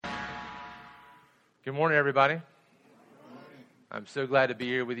Good morning, everybody. I'm so glad to be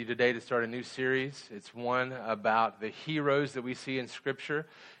here with you today to start a new series. It's one about the heroes that we see in Scripture.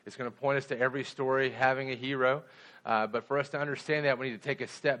 It's going to point us to every story having a hero. But for us to understand that, we need to take a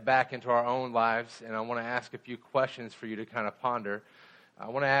step back into our own lives, and I want to ask a few questions for you to kind of ponder. I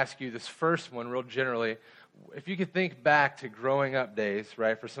want to ask you this first one real generally. If you could think back to growing up days,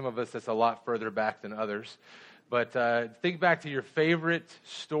 right? For some of us, that's a lot further back than others. But think back to your favorite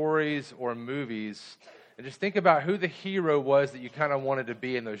stories or movies, and just think about who the hero was that you kind of wanted to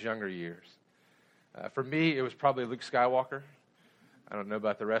be in those younger years. For me, it was probably Luke Skywalker. I don't know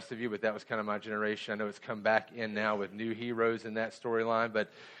about the rest of you, but that was kind of my generation. I know it's come back in now with new heroes in that storyline,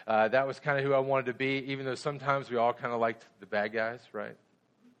 but that was kind of who I wanted to be, even though sometimes we all kind of liked the bad guys, right?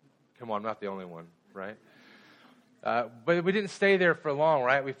 Come on, I'm not the only one, right? But we didn't stay there for long,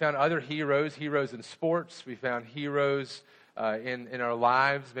 right? We found other heroes in sports. We found heroes in our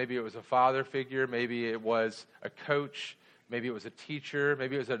lives. Maybe it was a father figure. Maybe it was a coach. Maybe it was a teacher.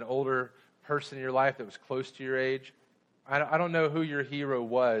 Maybe it was an older person in your life that was close to your age. I don't know who your hero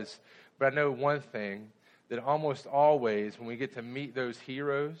was, but I know one thing, that almost always when we get to meet those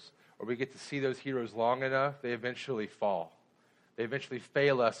heroes or we get to see those heroes long enough, they eventually fall. They eventually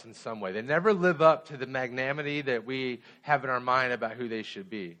fail us in some way. They never live up to the magnanimity that we have in our mind about who they should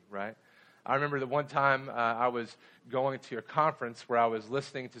be, right? I remember that one time I was going to a conference where I was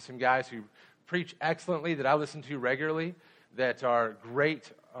listening to some guys who preach excellently that I listen to regularly, that are great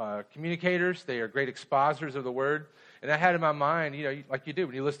communicators. They are great expositors of the word. And I had in my mind, like you do,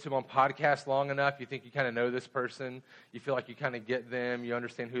 when you listen to them on podcasts long enough, you think you kind of know this person. You feel like you kind of get them. You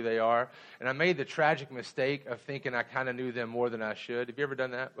understand who they are. And I made the tragic mistake of thinking I kind of knew them more than I should. Have you ever done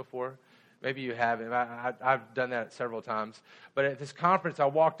that before? Maybe you haven't. I've done that several times. But at this conference, I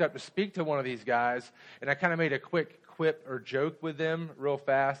walked up to speak to one of these guys, and I kind of made a quick quip or joke with them real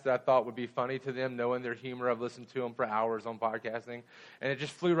fast that I thought would be funny to them, knowing their humor. I've listened to them for hours on podcasting, and it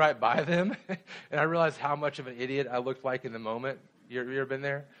just flew right by them. And I realized how much of an idiot I looked like in the moment. You ever been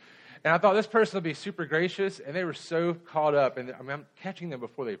there? And I thought this person would be super gracious, and they were so caught up. And I'm catching them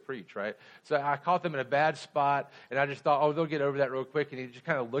before they preach, right? So I caught them in a bad spot, and I just thought, they'll get over that real quick. And he just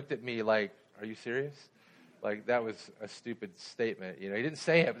kind of looked at me like, are you serious? Like, that was a stupid statement. He didn't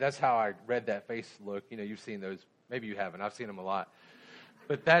say it, but that's how I read that face look. You've seen those. Maybe you haven't. I've seen them a lot.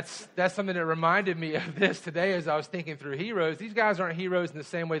 But that's something that reminded me of this today as I was thinking through heroes. These guys aren't heroes in the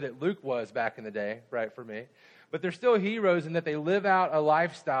same way that Luke was back in the day, right, for me. But they're still heroes in that they live out a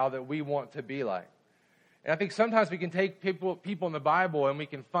lifestyle that we want to be like. And I think sometimes we can take people in the Bible and we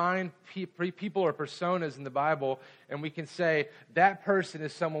can find people or personas in the Bible and we can say, that person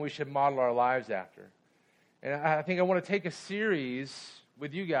is someone we should model our lives after. And I think I want to take a series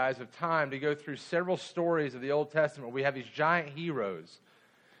with you guys of time to go through several stories of the Old Testament where we have these giant heroes.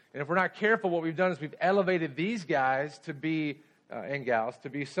 And if we're not careful, what we've done is we've elevated these guys to be, and gals, to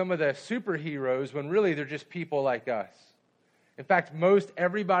be some of the superheroes when really they're just people like us. In fact,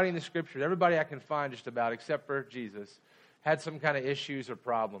 everybody in the Scriptures, everybody I can find just about, except for Jesus, had some kind of issues or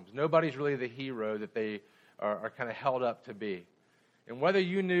problems. Nobody's really the hero that they are kind of held up to be. And whether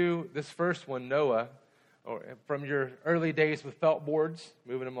you knew this first one, Noah, or from your early days with felt boards,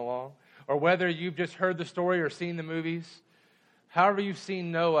 moving them along, or whether you've just heard the story or seen the movies, however you've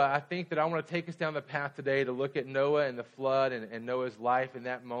seen Noah, I think that I want to take us down the path today to look at Noah and the flood and Noah's life in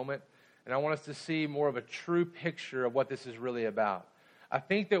that moment. And I want us to see more of a true picture of what this is really about. I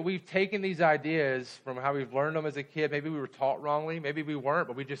think that we've taken these ideas from how we've learned them as a kid. Maybe we were taught wrongly. Maybe we weren't,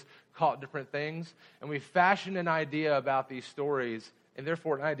 but we just caught different things. And we fashioned an idea about these stories and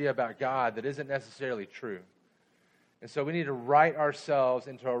therefore an idea about God that isn't necessarily true. And so we need to write ourselves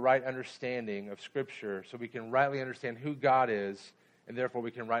into a right understanding of Scripture so we can rightly understand who God is and therefore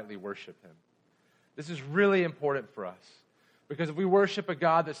we can rightly worship Him. This is really important for us because if we worship a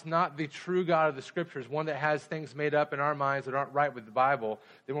God that's not the true God of the Scriptures, one that has things made up in our minds that aren't right with the Bible,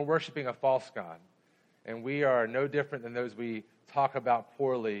 then we're worshiping a false God. And we are no different than those we talk about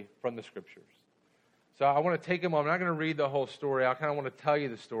poorly from the Scriptures. So I want to take a moment. I'm not going to read the whole story. I kind of want to tell you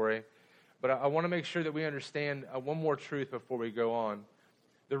the story. But I want to make sure that we understand one more truth before we go on.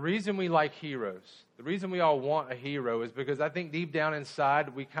 The reason we like heroes, the reason we all want a hero is because I think deep down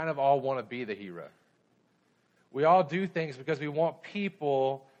inside, we kind of all want to be the hero. We all do things because we want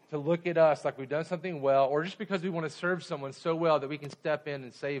people to look at us like we've done something well, or just because we want to serve someone so well that we can step in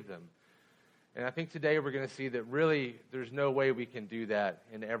and save them. And I think today we're going to see that really there's no way we can do that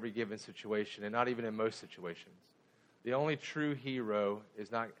in every given situation, and not even in most situations. The only true hero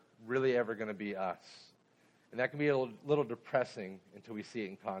is not really ever going to be us. And that can be a little depressing until we see it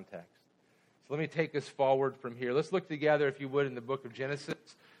in context. So let me take us forward from here. Let's look together, if you would, in the book of Genesis,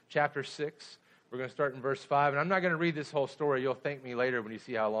 chapter 6. We're going to start in verse 5, and I'm not going to read this whole story. You'll thank me later when you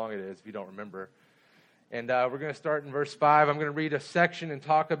see how long it is if you don't remember. And we're going to start in verse 5. I'm going to read a section and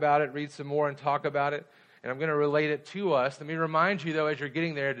talk about it, read some more and talk about it, and I'm going to relate it to us. Let me remind you, though, as you're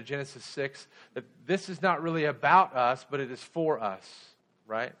getting there to Genesis 6, that this is not really about us, but it is for us,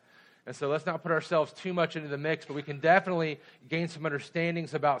 right? And so let's not put ourselves too much into the mix, but we can definitely gain some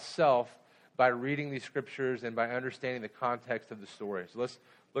understandings about self by reading these scriptures and by understanding the context of the story. So let's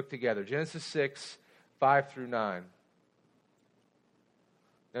look together. Genesis 6, 5 through 9.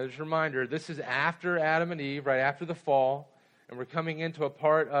 Now, just a reminder, this is after Adam and Eve, right after the fall, and we're coming into a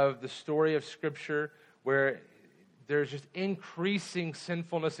part of the story of Scripture where there's just increasing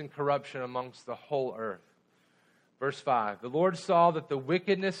sinfulness and corruption amongst the whole earth. Verse 5, the Lord saw that the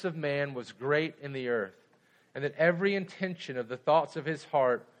wickedness of man was great in the earth, and that every intention of the thoughts of his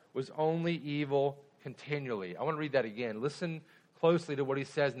heart was only evil continually. I want to read that again. Listen closely to what he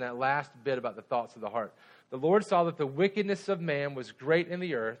says in that last bit about the thoughts of the heart. The Lord saw that the wickedness of man was great in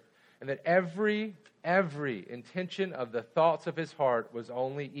the earth, and that every intention of the thoughts of his heart was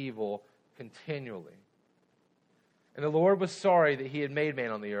only evil continually. And the Lord was sorry that he had made man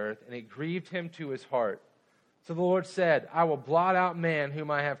on the earth, and it grieved him to his heart. So the Lord said, I will blot out man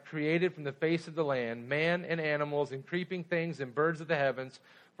whom I have created from the face of the land, man and animals and creeping things and birds of the heavens,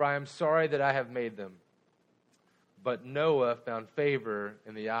 for I am sorry that I have made them. But Noah found favor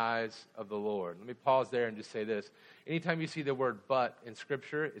in the eyes of the Lord. Let me pause there and just say this. Anytime you see the word but in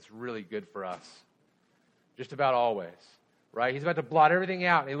Scripture, it's really good for us. Just about always, right? He's about to blot everything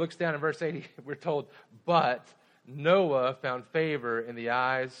out, and he looks down in verse 8, we're told, but Noah found favor in the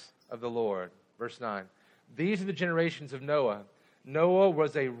eyes of the Lord. Verse 9, these are the generations of Noah. Noah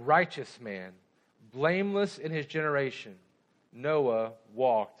was a righteous man, blameless in his generation. Noah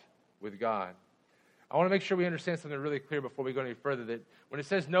walked with God. I want to make sure we understand something really clear before we go any further, that when it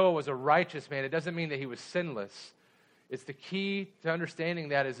says Noah was a righteous man, it doesn't mean that he was sinless. It's the key to understanding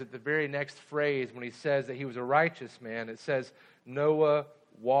that is at the very next phrase when he says that he was a righteous man. It says Noah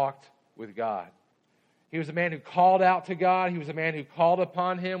walked with God. He was a man who called out to God. He was a man who called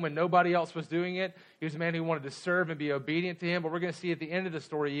upon him when nobody else was doing it. He was a man who wanted to serve and be obedient to him. But we're going to see at the end of the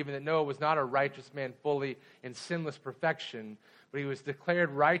story even that Noah was not a righteous man fully in sinless perfection, but he was declared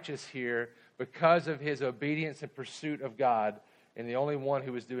righteous here because of his obedience and pursuit of God, and the only one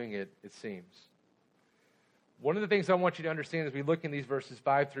who was doing it, it seems. One of the things I want you to understand as we look in these verses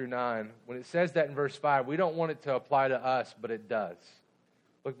 5 through 9, when it says that in verse 5, we don't want it to apply to us, but it does.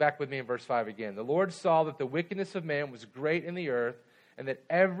 Look back with me in verse 5 again. The Lord saw that the wickedness of man was great in the earth, and that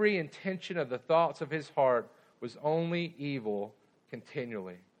every intention of the thoughts of his heart was only evil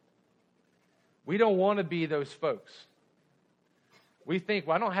continually. We don't want to be those folks. We think,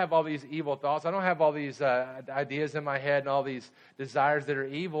 well, I don't have all these evil thoughts. I don't have all these ideas in my head and all these desires that are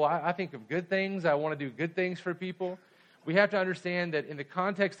evil. I think of good things. I want to do good things for people. We have to understand that in the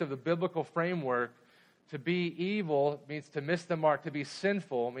context of the biblical framework, to be evil means to miss the mark. To be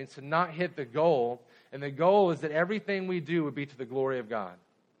sinful means to not hit the goal. And the goal is that everything we do would be to the glory of God.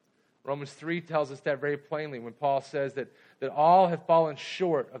 Romans 3 tells us that very plainly when Paul says that all have fallen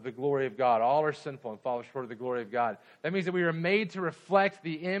short of the glory of God. All are sinful and fall short of the glory of God. That means that we are made to reflect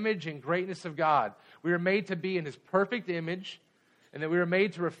the image and greatness of God. We are made to be in His perfect image, and that we are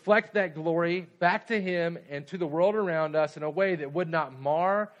made to reflect that glory back to Him and to the world around us in a way that would not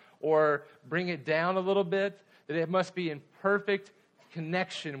mar or bring it down a little bit, that it must be in perfect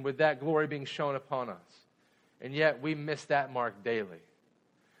connection with that glory being shown upon us. And yet we miss that mark daily.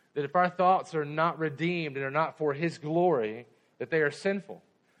 That if our thoughts are not redeemed and are not for His glory, that they are sinful.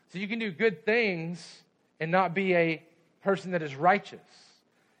 So you can do good things and not be a person that is righteous.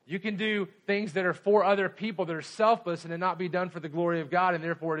 You can do things that are for other people, that are selfless, and it not be done for the glory of God, and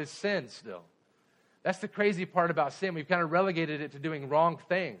therefore it is sin still. That's the crazy part about sin. We've kind of relegated it to doing wrong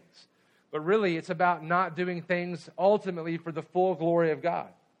things. But really, it's about not doing things ultimately for the full glory of God.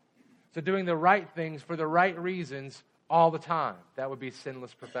 So doing the right things for the right reasons all the time. That would be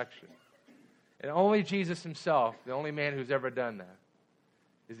sinless perfection. And only Jesus Himself, the only man who's ever done that,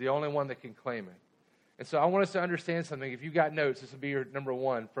 is the only one that can claim it. And so I want us to understand something. If you've got notes, this will be your number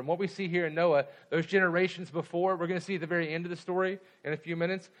one. From what we see here in Noah, those generations before, we're going to see at the very end of the story in a few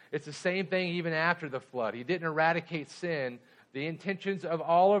minutes, it's the same thing even after the flood. He didn't eradicate sin. The intentions of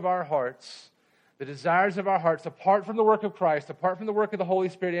all of our hearts, the desires of our hearts, apart from the work of Christ, apart from the work of the Holy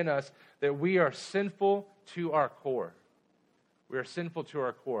Spirit in us, that we are sinful to our core. We are sinful to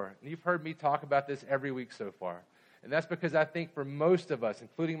our core. And you've heard me talk about this every week so far. And that's because I think for most of us,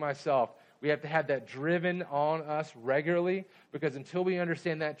 including myself, we have to have that driven on us regularly, because until we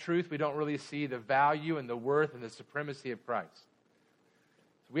understand that truth, we don't really see the value and the worth and the supremacy of Christ.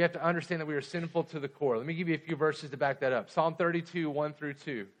 So So we have to understand that we are sinful to the core. Let me give you a few verses to back that up. Psalm 32, 1 through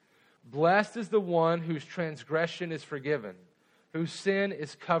 2. Blessed is the one whose transgression is forgiven, whose sin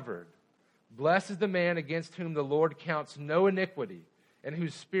is covered. Blessed is the man against whom the Lord counts no iniquity, and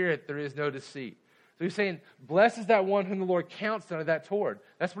whose spirit there is no deceit. So he's saying, blessed is that one whom the Lord counts none of that toward.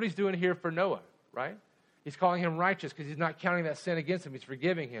 That's what he's doing here for Noah, right? He's calling him righteous because he's not counting that sin against him. He's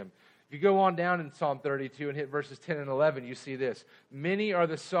forgiving him. If you go on down in Psalm 32 and hit verses 10 and 11, you see this. Many are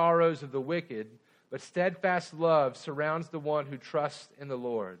the sorrows of the wicked, but steadfast love surrounds the one who trusts in the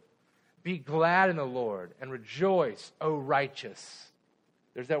Lord. Be glad in the Lord and rejoice, O righteous.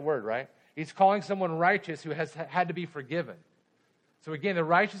 There's that word, right? He's calling someone righteous who has had to be forgiven. So again, the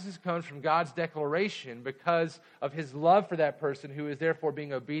righteousness comes from God's declaration because of his love for that person who is therefore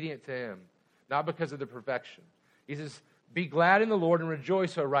being obedient to him, not because of the perfection. He says, be glad in the Lord and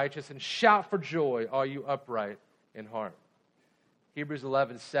rejoice, O righteous, and shout for joy, all you upright in heart. Hebrews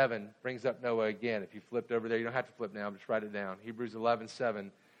 11:7 brings up Noah again. If you flipped over there, you don't have to flip now, just write it down. Hebrews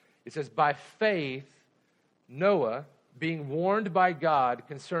 11:7. It says, by faith, Noah, being warned by God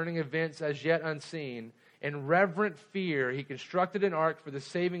concerning events as yet unseen, in reverent fear, he constructed an ark for the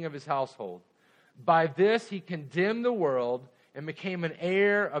saving of his household. By this, he condemned the world and became an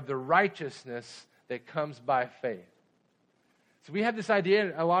heir of the righteousness that comes by faith. So we have this idea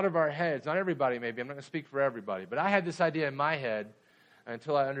in a lot of our heads, not everybody maybe, I'm not going to speak for everybody, but I had this idea in my head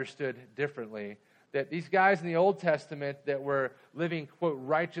until I understood differently, that these guys in the Old Testament that were living, quote,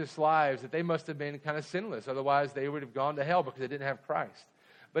 righteous lives, that they must have been kind of sinless. Otherwise, they would have gone to hell because they didn't have Christ.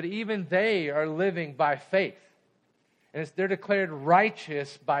 But even they are living by faith. And they're declared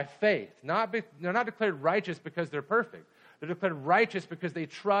righteous by faith. They're not declared righteous because they're perfect. They're declared righteous because they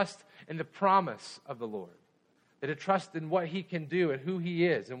trust in the promise of the Lord. They trust in what he can do and who he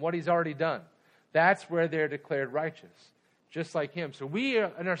is and what he's already done. That's where they're declared righteous, just like him. So we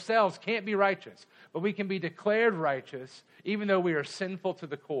in ourselves can't be righteous, but we can be declared righteous even though we are sinful to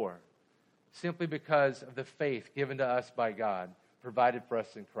the core, simply because of the faith given to us by God, provided for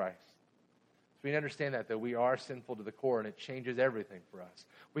us in Christ. So we understand that we are sinful to the core, and it changes everything for us.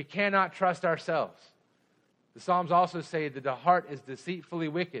 We cannot trust ourselves. The Psalms also say that the heart is deceitfully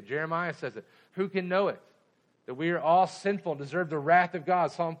wicked. Jeremiah says it. Who can know it? That we are all sinful and deserve the wrath of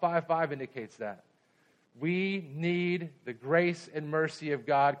God. Psalm 5:5 indicates that. We need the grace and mercy of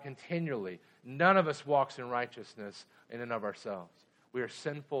God continually. None of us walks in righteousness in and of ourselves. We are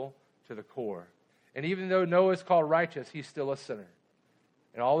sinful to the core. And even though Noah is called righteous, he's still a sinner.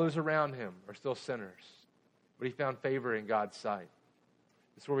 And all those around him are still sinners. But he found favor in God's sight.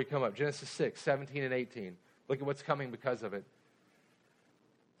 This is where we come up. Genesis 6:17 and 18. Look at what's coming because of it.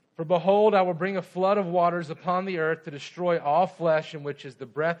 For behold, I will bring a flood of waters upon the earth to destroy all flesh, in which is the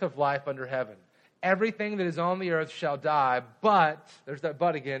breath of life under heaven. Everything that is on the earth shall die, but, there's that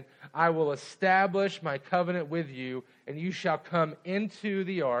but again, I will establish my covenant with you, and you shall come into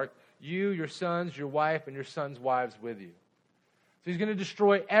the ark, you, your sons, your wife, and your sons' wives with you. So he's going to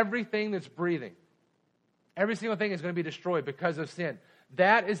destroy everything that's breathing. Every single thing is going to be destroyed because of sin.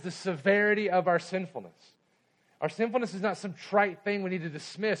 That is the severity of our sinfulness. Our sinfulness is not some trite thing we need to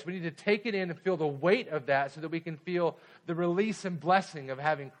dismiss. We need to take it in and feel the weight of that so that we can feel the release and blessing of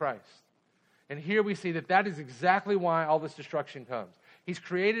having Christ. And here we see that that is exactly why all this destruction comes. He's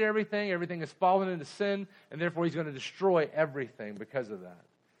created everything. Everything has fallen into sin, and therefore he's going to destroy everything because of that.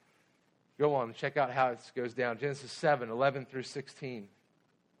 Go on and check out how it goes down. Genesis 7:11 through 16.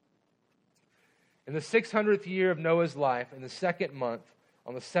 In the 600th year of Noah's life, in the second month,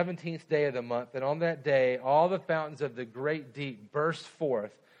 on the 17th day of the month, and on that day all the fountains of the great deep burst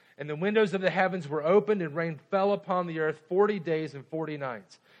forth, and the windows of the heavens were opened, and rain fell upon the earth 40 days and 40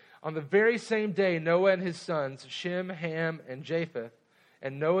 nights. On the very same day, Noah and his sons, Shem, Ham, and Japheth,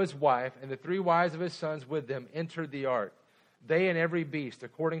 and Noah's wife, and the 3 wives of his sons with them, entered the ark. They and every beast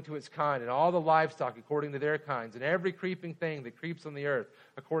according to its kind, and all the livestock according to their kinds, and every creeping thing that creeps on the earth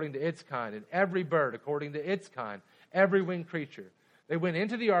according to its kind, and every bird according to its kind, every winged creature. They went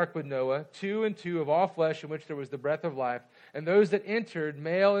into the ark with Noah, 2 and 2 of all flesh in which there was the breath of life. And those that entered,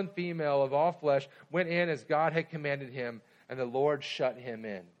 male and female of all flesh, went in as God had commanded him, and the Lord shut him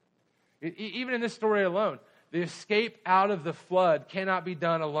in. Even in this story alone, the escape out of the flood cannot be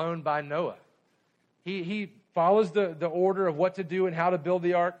done alone by Noah. He follows the order of what to do and how to build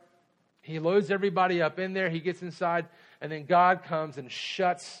the ark. He loads everybody up in there. He gets inside, and then God comes and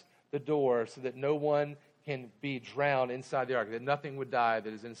shuts the door so that no one can be drowned inside the ark, that nothing would die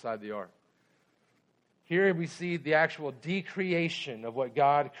that is inside the ark. Here we see the actual decreation of what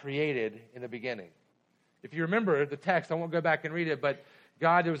God created in the beginning. If you remember the text, I won't go back and read it, but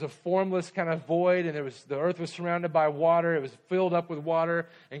God, there was a formless kind of void, and the earth was surrounded by water. It was filled up with water,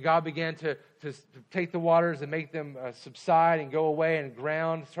 and God began to take the waters and make them subside and go away, and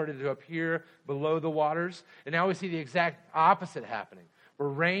ground started to appear below the waters. And now we see the exact opposite happening, where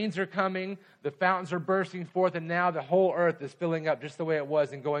rains are coming, the fountains are bursting forth, and now the whole earth is filling up just the way it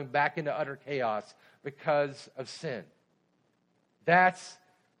was and going back into utter chaos because of sin. That's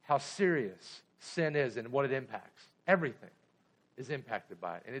how serious sin is and what it impacts. Everything is impacted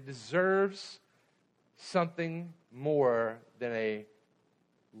by it. And it deserves something more than a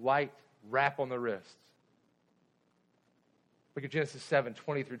light rap on the wrist. Look at Genesis 7,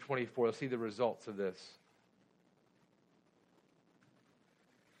 20 through 24. You'll see the results of this.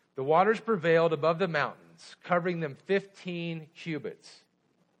 The waters prevailed above the mountains, covering them 15 cubits.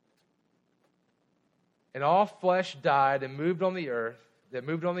 And all flesh died and moved on the earth,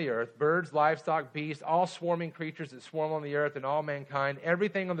 birds, livestock, beasts, all swarming creatures that swarm on the earth, and all mankind,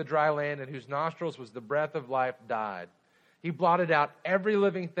 everything on the dry land in whose nostrils was the breath of life died. He blotted out every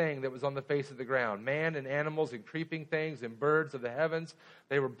living thing that was on the face of the ground, man and animals and creeping things and birds of the heavens.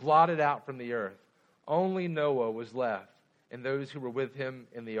 They were blotted out from the earth. Only Noah was left, and those who were with him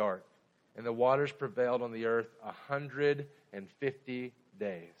in the ark. And the waters prevailed on the earth 150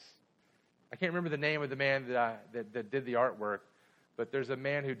 days. I can't remember the name of the man that did the artwork, but there's a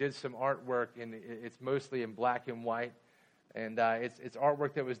man who did some artwork, and it's mostly in black and white. And it's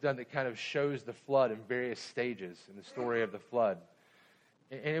artwork that was done that kind of shows the flood in various stages in the story of the flood.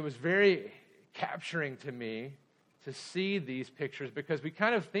 And it was very capturing to me to see these pictures, because we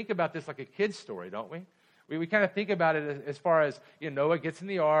kind of think about this like a kid's story, don't we? We kind of think about it as far as, Noah gets in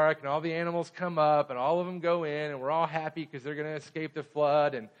the ark, and all the animals come up, and all of them go in, and we're all happy because they're going to escape the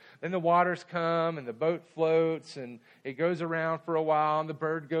flood. And then the waters come, and the boat floats, and it goes around for a while, and the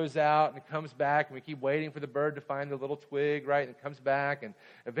bird goes out, and it comes back, and we keep waiting for the bird to find the little twig, right? And it comes back, and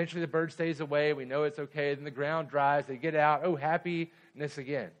eventually the bird stays away. We know it's okay. Then the ground dries. They get out. Oh, happiness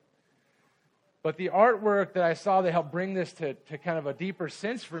again. But the artwork that I saw that helped bring this to kind of a deeper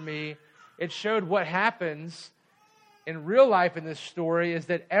sense for me, it showed what happens in real life in this story is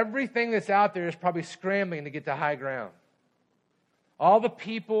that everything that's out there is probably scrambling to get to high ground. All the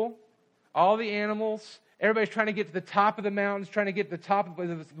people, all the animals, everybody's trying to get to the top of the mountains, trying to get to the top of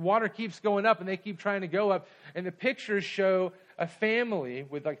the water keeps going up, and they keep trying to go up. And the pictures show a family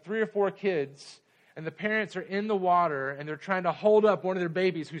with like 3 or 4 kids, and the parents are in the water, and they're trying to hold up one of their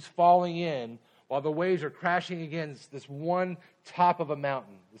babies who's falling in, while the waves are crashing against this one top of a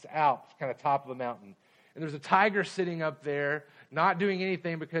mountain, this Alps kind of top of a mountain. And there's a tiger sitting up there, not doing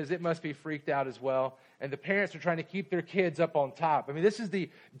anything because it must be freaked out as well. And the parents are trying to keep their kids up on top. I mean, this is the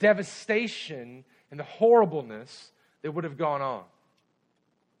devastation and the horribleness that would have gone on.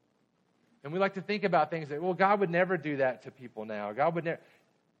 And we like to think about things that, well, God would never do that to people now. God would never.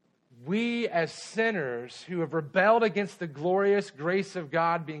 We as sinners who have rebelled against the glorious grace of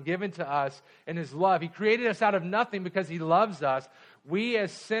God being given to us in His love. He created us out of nothing because He loves us. We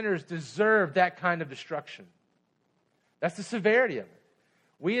as sinners deserve that kind of destruction. That's the severity of it.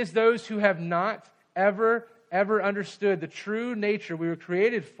 We as those who have not ever understood the true nature we were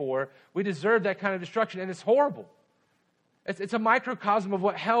created for, we deserve that kind of destruction, and it's horrible. It's a microcosm of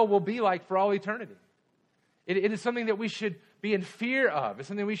what hell will be like for all eternity. It is something that we should be in fear of. It's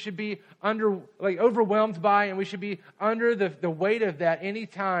something we should be overwhelmed by, and we should be under the weight of that any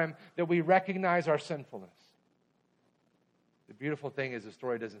time that we recognize our sinfulness. The beautiful thing is the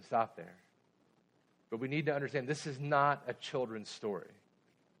story doesn't stop there. But we need to understand this is not a children's story.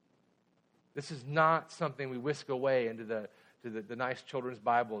 This is not something we whisk away into the nice children's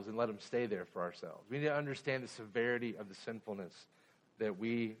Bibles and let them stay there for ourselves. We need to understand the severity of the sinfulness that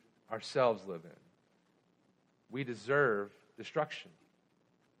we ourselves live in. We deserve destruction,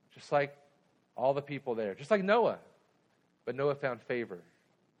 just like all the people there, just like Noah. But Noah found favor.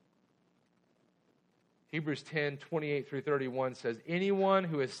 Hebrews 10, 28 through 31 says, anyone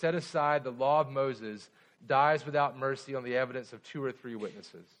who has set aside the law of Moses dies without mercy on the evidence of 2 or 3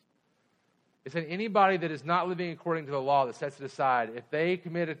 witnesses. It said anybody that is not living according to the law that sets it aside, if they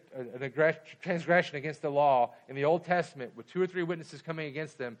commit a transgression against the law in the Old Testament with 2 or 3 witnesses coming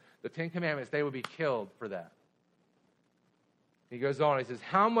against them, the 10 Commandments, they would be killed for that. He goes on, he says,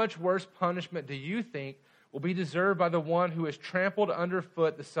 how much worse punishment do you think will be deserved by the one who has trampled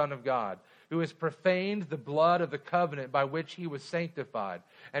underfoot the Son of God, who has profaned the blood of the covenant by which he was sanctified,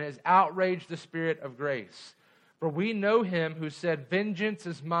 and has outraged the Spirit of grace? For we know him who said, vengeance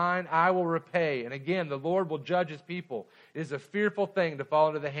is mine, I will repay. And again, the Lord will judge his people. It is a fearful thing to fall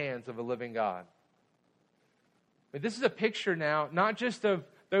into the hands of a living God. But this is a picture now, not just of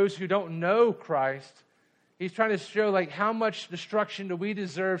those who don't know Christ. He's trying to show like how much destruction do we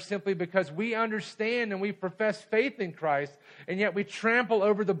deserve simply because we understand and we profess faith in Christ, and yet we trample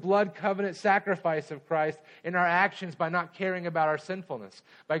over the blood covenant sacrifice of Christ in our actions by not caring about our sinfulness,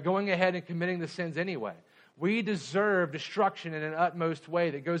 by going ahead and committing the sins anyway. We deserve destruction in an utmost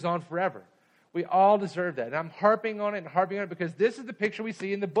way that goes on forever. We all deserve that. And I'm harping on it because this is the picture we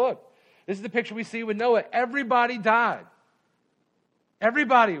see in the book. This is the picture we see with Noah. Everybody died.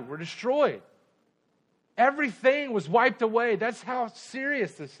 Everybody were destroyed. Everything was wiped away. That's how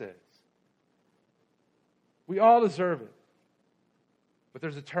serious this is. We all deserve it. But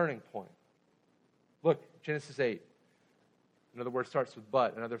there's a turning point. Look, Genesis 8. Another word starts with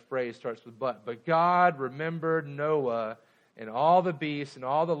but. Another phrase starts with but. But God remembered Noah and all the beasts and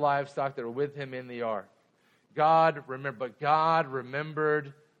all the livestock that were with him in the ark. God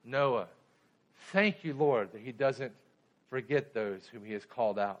remembered Noah. Thank you, Lord, that he doesn't forget those whom he has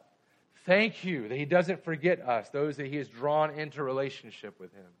called out. Thank you that he doesn't forget us, those that he has drawn into relationship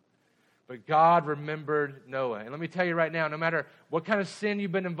with him. But God remembered Noah. And let me tell you right now, no matter what kind of sin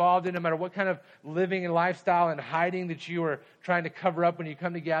you've been involved in, no matter what kind of living and lifestyle and hiding that you are trying to cover up when you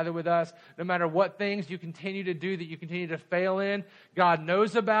come to gather with us, no matter what things you continue to do that you continue to fail in, God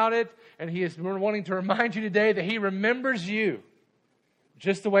knows about it, and he is wanting to remind you today that he remembers you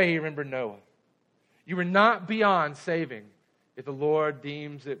just the way he remembered Noah. You are not beyond saving if the Lord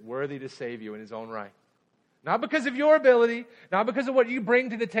deems it worthy to save you in his own right. Not because of your ability, not because of what you bring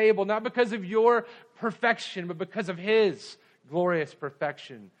to the table, not because of your perfection, but because of his glorious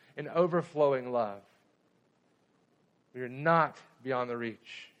perfection and overflowing love. We are not beyond the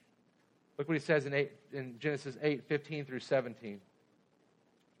reach. Look what he says in Genesis 8:15 through 17.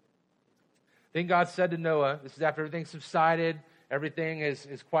 Then God said to Noah, this is after everything subsided, everything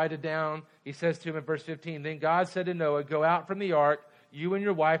is quieted down. He says to him in verse 15, Then God said to Noah, Go out from the ark, you and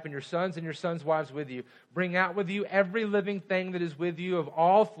your wife and your sons' wives with you. Bring out with you every living thing that is with you of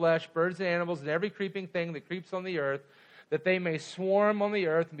all flesh, birds and animals, and every creeping thing that creeps on the earth, that they may swarm on the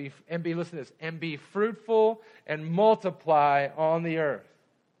earth listen to this, and be fruitful and multiply on the earth.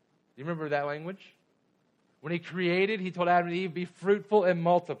 Do you remember that language? When he created, he told Adam and Eve, be fruitful and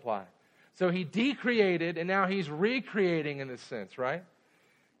multiply. So he decreated, and now he's recreating in this sense, right?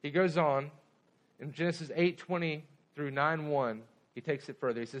 He goes on in Genesis 8:20 through 9:1. He takes it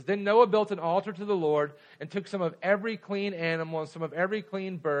further. He says, Then Noah built an altar to the Lord and took some of every clean animal and some of every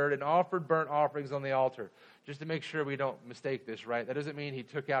clean bird and offered burnt offerings on the altar. Just to make sure we don't mistake this, right? That doesn't mean he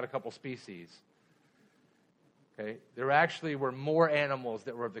took out a couple species. Okay? There actually were more animals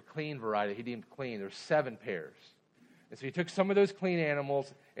that were of the clean variety. He deemed clean. There's 7 pairs. And so he took some of those clean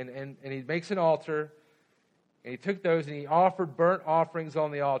animals and he makes an altar. And he took those and he offered burnt offerings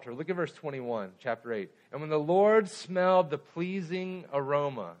on the altar. Look at verse 21, chapter 8. And when the Lord smelled the pleasing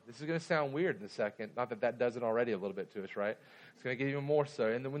aroma. This is going to sound weird in a second. Not that does it already a little bit to us, right? It's going to get even more so.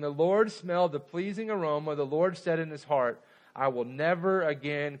 And when the Lord smelled the pleasing aroma, the Lord said in his heart, I will never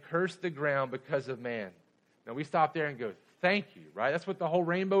again curse the ground because of man. Now we stop there and go, thank you, right? That's what the whole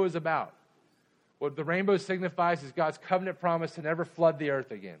rainbow is about. What the rainbow signifies is God's covenant promise to never flood the earth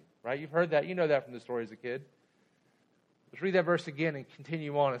again, right? You've heard that. You know that from the story as a kid. Let's read that verse again and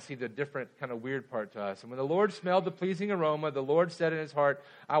continue on and see the different kind of weird part to us. And when the Lord smelled the pleasing aroma, the Lord said in his heart,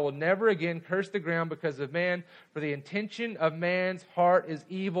 I will never again curse the ground because of man, for the intention of man's heart is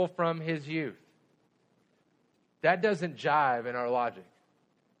evil from his youth. That doesn't jive in our logic.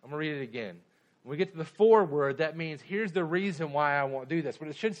 I'm going to read it again. When we get to the foreword, that means here's the reason why I won't do this. What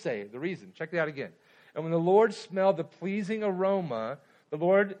it should say, the reason. Check it out again. And when the Lord smelled the pleasing aroma, the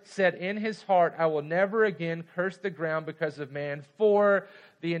Lord said in his heart, I will never again curse the ground because of man, for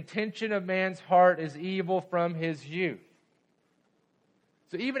the intention of man's heart is evil from his youth.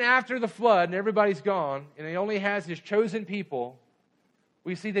 So even after the flood and everybody's gone, and he only has his chosen people,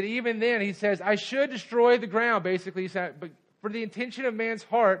 we see that even then he says, I should destroy the ground, basically. He said, but for the intention of man's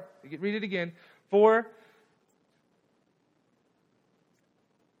heart, read it again, for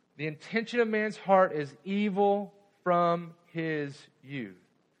the intention of man's heart is evil from his youth.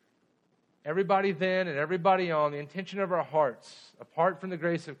 Everybody then and everybody on, the intention of our hearts, apart from the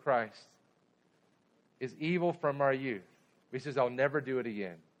grace of Christ, is evil from our youth. He says, I'll never do it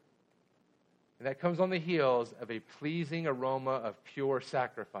again. And that comes on the heels of a pleasing aroma of pure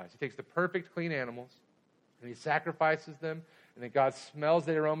sacrifice. He takes the perfect clean animals and he sacrifices them. And then God smells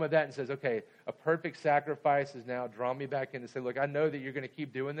the aroma of that and says, okay, a perfect sacrifice is now drawn me back in to say, look, I know that you're going to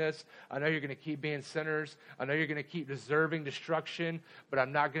keep doing this. I know you're going to keep being sinners. I know you're going to keep deserving destruction, but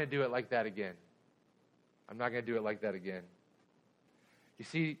I'm not going to do it like that again. I'm not going to do it like that again. You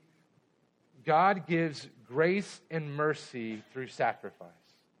see, God gives grace and mercy through sacrifice.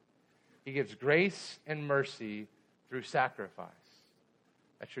 He gives grace and mercy through sacrifice.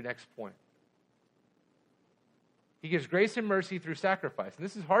 That's your next point. He gives grace and mercy through sacrifice. And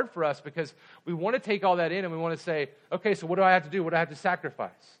this is hard for us because we want to take all that in and we want to say, okay, so what do I have to do? What do I have to sacrifice?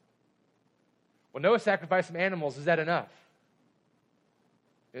 Well, Noah sacrificed some animals. Is that enough?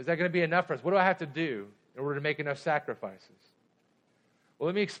 Is that going to be enough for us? What do I have to do in order to make enough sacrifices? Well,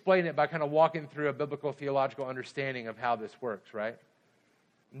 let me explain it by kind of walking through a biblical theological understanding of how this works, right?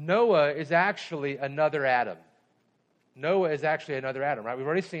 Noah is actually another Adam. Noah is actually another Adam, right? We've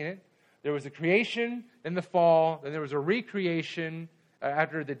already seen it. There was a creation in the fall, then there was a recreation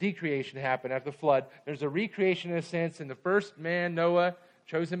after the decreation happened, after the flood. There's a recreation in a sense, and the first man, Noah,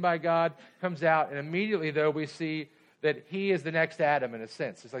 chosen by God, comes out, and immediately, though, we see that he is the next Adam in a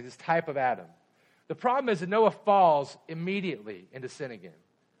sense. It's like this type of Adam. The problem is that Noah falls immediately into sin again.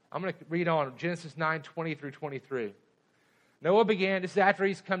 I'm going to read on Genesis 9:20 through 23. Noah began, this is after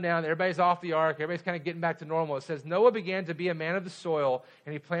he's come down, everybody's off the ark, everybody's kind of getting back to normal. It says, Noah began to be a man of the soil,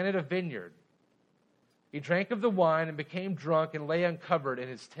 and he planted a vineyard. He drank of the wine and became drunk and lay uncovered in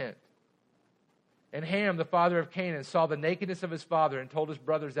his tent. And Ham, the father of Canaan, saw the nakedness of his father and told his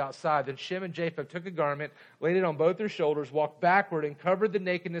brothers outside. Then Shem and Japheth took a garment, laid it on both their shoulders, walked backward, and covered the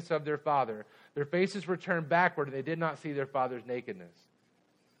nakedness of their father. Their faces were turned backward, and they did not see their father's nakedness.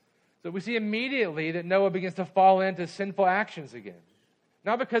 So we see immediately that Noah begins to fall into sinful actions again.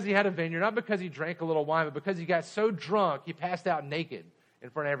 Not because he had a vineyard, not because he drank a little wine, but because he got so drunk, he passed out naked in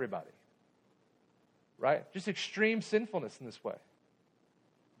front of everybody. Right? Just extreme sinfulness in this way.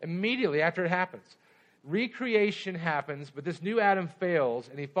 Immediately after it happens. Recreation happens, but this new Adam fails,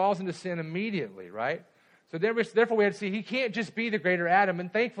 and he falls into sin immediately, right? So therefore we have to see he can't just be the greater Adam,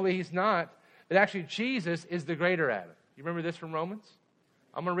 and thankfully he's not, but actually Jesus is the greater Adam. You remember this from Romans?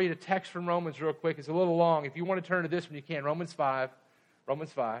 I'm going to read a text from Romans real quick. It's a little long. If you want to turn to this one, you can. Romans 5,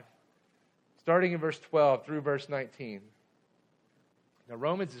 starting in verse 12 through verse 19. Now,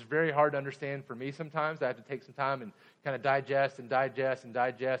 Romans is very hard to understand for me sometimes. I have to take some time and kind of digest and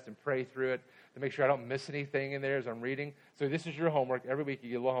pray through it to make sure I don't miss anything in there as I'm reading. So this is your homework. Every week you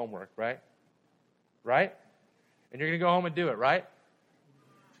get a little homework, right? Right? And you're going to go home and do it, right?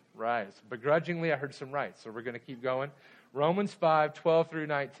 Right. So begrudgingly, I heard some rights, so we're going to keep going. Romans 5, 12 through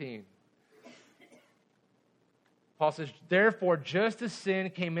 19. Paul says, therefore, just as sin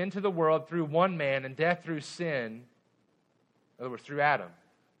came into the world through one man, and death through sin, in other words, through Adam.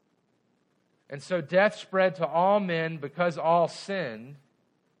 And so death spread to all men because all sinned.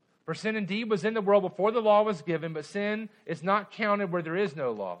 For sin indeed was in the world before the law was given, but sin is not counted where there is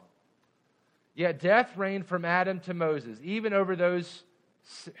no law. Yet death reigned from Adam to Moses, even over those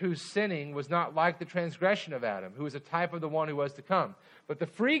whose sinning was not like the transgression of Adam, who was a type of the one who was to come. But the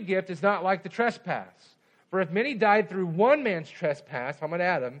free gift is not like the trespass. For if many died through one man's trespass, I'm an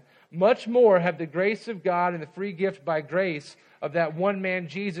Adam, much more have the grace of God and the free gift by grace of that one man,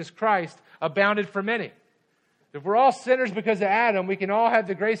 Jesus Christ, abounded for many. If we're all sinners because of Adam, we can all have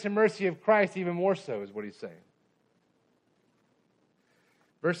the grace and mercy of Christ even more so, is what he's saying.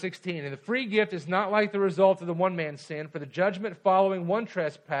 Verse 16, and the free gift is not like the result of the one man's sin, for the judgment following one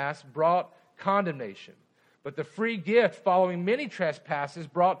trespass brought condemnation. But the free gift following many trespasses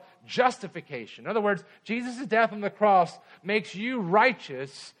brought justification. In other words, Jesus' death on the cross makes you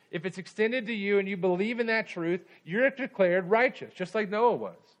righteous. If it's extended to you and you believe in that truth, you're declared righteous, just like Noah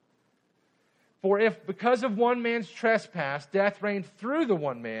was. For if because of one man's trespass, death reigned through the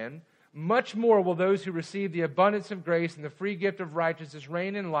one man, much more will those who receive the abundance of grace and the free gift of righteousness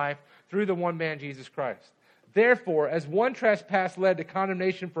reign in life through the one man, Jesus Christ. Therefore, as one trespass led to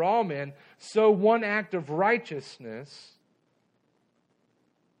condemnation for all men, so one act of righteousness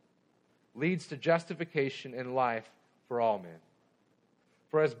leads to justification and life for all men.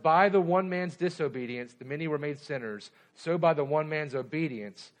 For as by the one man's disobedience the many were made sinners, so by the one man's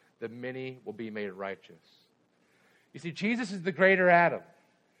obedience the many will be made righteous. You see, Jesus is the greater Adam.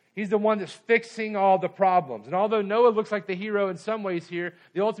 He's the one that's fixing all the problems. And although Noah looks like the hero in some ways here,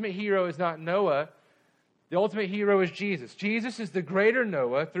 the ultimate hero is not Noah. The ultimate hero is Jesus. Jesus is the greater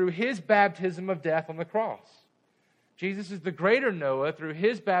Noah through his baptism of death on the cross. Jesus is the greater Noah through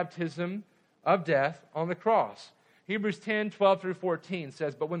his baptism of death on the cross. Hebrews 10, 12 through 14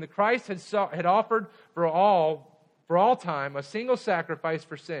 says, but when the Christ had offered for all time a single sacrifice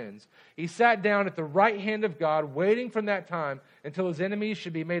for sins, he sat down at the right hand of God, waiting from that time until his enemies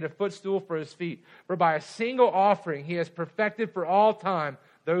should be made a footstool for his feet. For by a single offering he has perfected for all time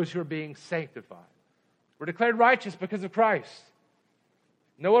those who are being sanctified. We're declared righteous because of Christ.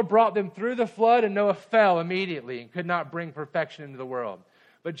 Noah brought them through the flood, and Noah fell immediately and could not bring perfection into the world.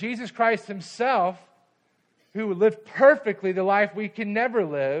 But Jesus Christ himself, who lived perfectly the life we can never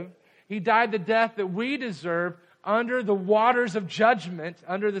live, He died the death that we deserve under the waters of judgment,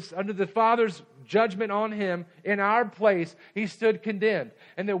 under the Father's judgment on him in our place. He stood condemned.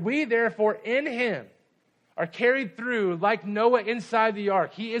 And that we, therefore, in him are carried through like Noah inside the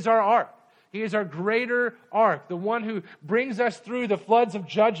ark. He is our ark. He is our greater ark, the one who brings us through the floods of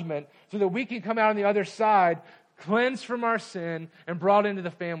judgment so that we can come out on the other side, cleansed from our sin, and brought into the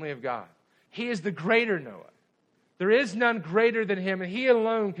family of God. He is the greater Noah. There is none greater than him, and he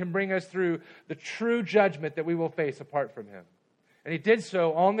alone can bring us through the true judgment that we will face apart from him. And he did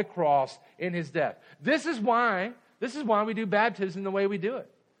so on the cross in his death. This is why we do baptism the way we do it.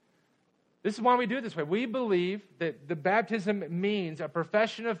 This is why we do it this way. We believe that the baptism means a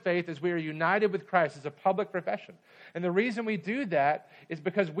profession of faith as we are united with Christ. It's a public profession. And the reason we do that is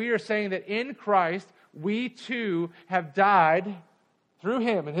because we are saying that in Christ, we too have died through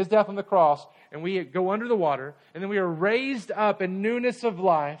him and his death on the cross, and we go under the water, and then we are raised up in newness of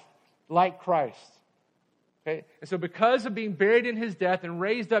life like Christ. Okay? And so because of being buried in his death and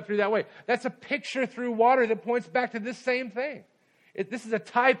raised up through that way, that's a picture through water that points back to this same thing. This is a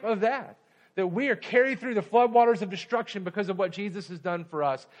type of that we are carried through the floodwaters of destruction because of what Jesus has done for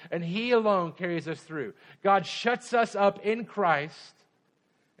us, and he alone carries us through. God shuts us up in Christ,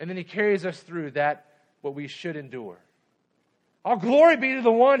 and then he carries us through that, what we should endure. All glory be to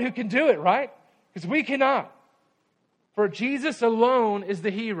the one who can do it, right? Because we cannot. For Jesus alone is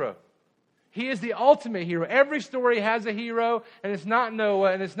the hero. He is the ultimate hero. Every story has a hero, and it's not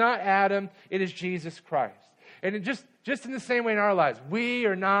Noah, and it's not Adam, it is Jesus Christ. And it just in the same way in our lives, we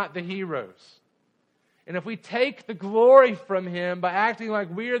are not the heroes. And if we take the glory from him by acting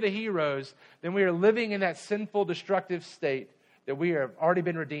like we are the heroes, then we are living in that sinful, destructive state that we have already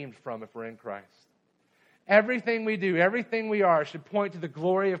been redeemed from if we're in Christ. Everything we do, everything we are should point to the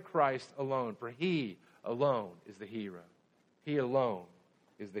glory of Christ alone, for he alone is the hero. He alone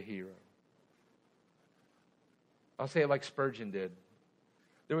is the hero. I'll say it like Spurgeon did.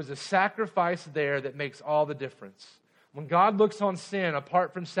 There was a sacrifice there that makes all the difference. When God looks on sin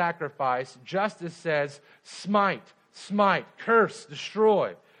apart from sacrifice, justice says, smite, curse,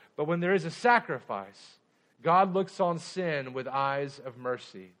 destroy. But when there is a sacrifice, God looks on sin with eyes of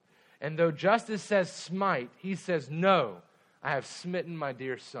mercy. And though justice says smite, he says, no, I have smitten my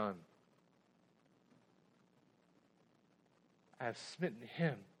dear son. I have smitten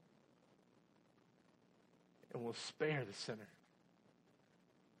him and will spare the sinner.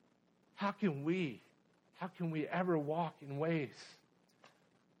 How can we ever walk in ways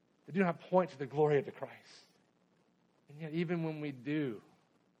that do not point to the glory of the Christ? And yet even when we do,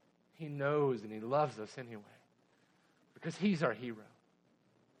 he knows and he loves us anyway. Because he's our hero.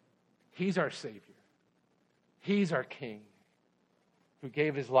 He's our Savior. He's our King who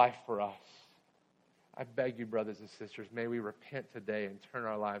gave his life for us. I beg you, brothers and sisters, may we repent today and turn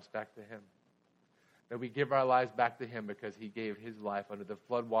our lives back to him. May we give our lives back to him because he gave his life under the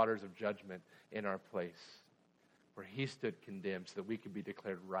floodwaters of judgment in our place, where he stood condemned so that we could be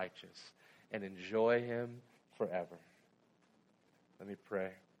declared righteous and enjoy him forever. Let me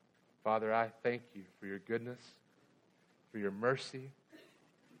pray. Father, I thank you for your goodness, for your mercy,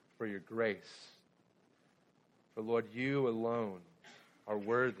 for your grace. For Lord, you alone are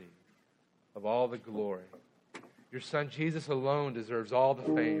worthy of all the glory. Your Son Jesus alone deserves all the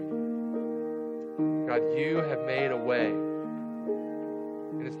fame. God, you have made a way.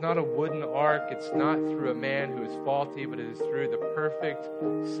 And it's not a wooden ark. It's not through a man who is faulty, but it is through the perfect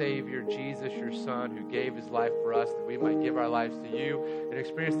Savior, Jesus, your Son, who gave his life for us that we might give our lives to you and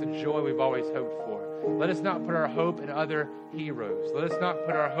experience the joy we've always hoped for. Let us not put our hope in other heroes. Let us not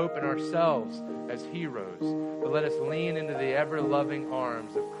put our hope in ourselves as heroes, but let us lean into the ever-loving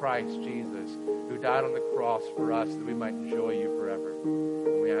arms of Christ Jesus, who died on the cross for us that we might enjoy you forever.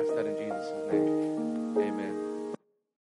 And we ask that in Jesus' name. Amen.